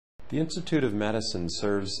The Institute of Medicine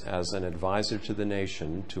serves as an advisor to the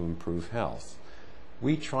nation to improve health.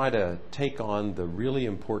 We try to take on the really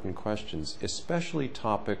important questions, especially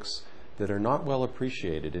topics that are not well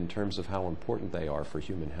appreciated in terms of how important they are for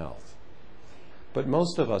human health. But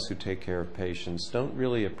most of us who take care of patients don't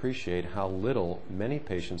really appreciate how little many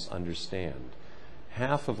patients understand.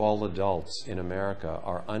 Half of all adults in America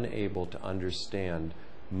are unable to understand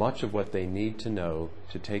much of what they need to know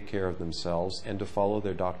to take care of themselves and to follow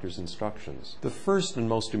their doctor's instructions. The first and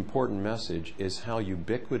most important message is how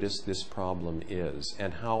ubiquitous this problem is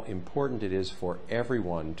and how important it is for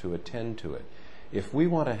everyone to attend to it. If we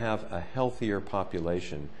want to have a healthier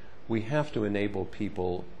population, we have to enable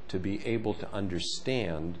people to be able to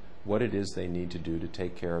understand what it is they need to do to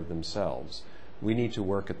take care of themselves. We need to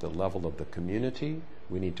work at the level of the community,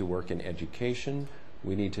 we need to work in education,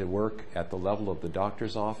 we need to work at the level of the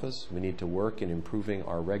doctor's office. We need to work in improving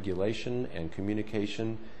our regulation and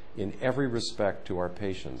communication in every respect to our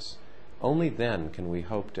patients. Only then can we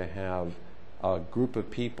hope to have a group of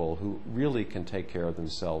people who really can take care of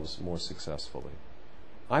themselves more successfully.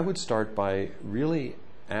 I would start by really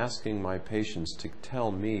asking my patients to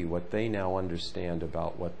tell me what they now understand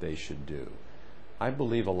about what they should do. I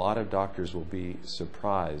believe a lot of doctors will be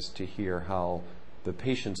surprised to hear how the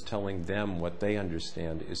patient's telling them what they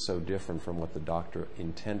understand is so different from what the doctor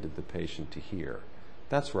intended the patient to hear.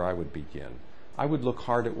 That's where I would begin. I would look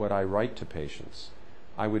hard at what I write to patients.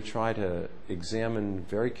 I would try to examine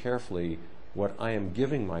very carefully what I am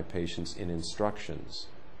giving my patients in instructions.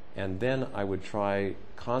 And then I would try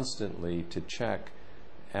constantly to check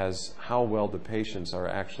as how well the patients are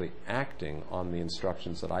actually acting on the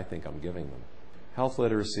instructions that I think I'm giving them. Health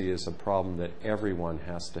literacy is a problem that everyone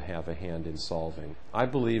has to have a hand in solving. I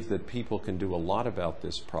believe that people can do a lot about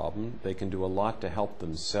this problem. They can do a lot to help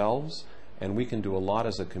themselves, and we can do a lot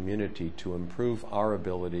as a community to improve our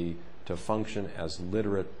ability to function as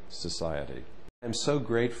literate society. I'm so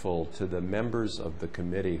grateful to the members of the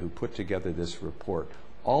committee who put together this report,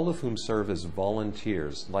 all of whom serve as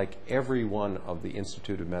volunteers, like every one of the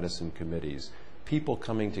Institute of Medicine committees, people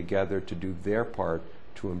coming together to do their part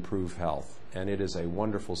to improve health, and it is a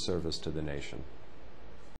wonderful service to the nation.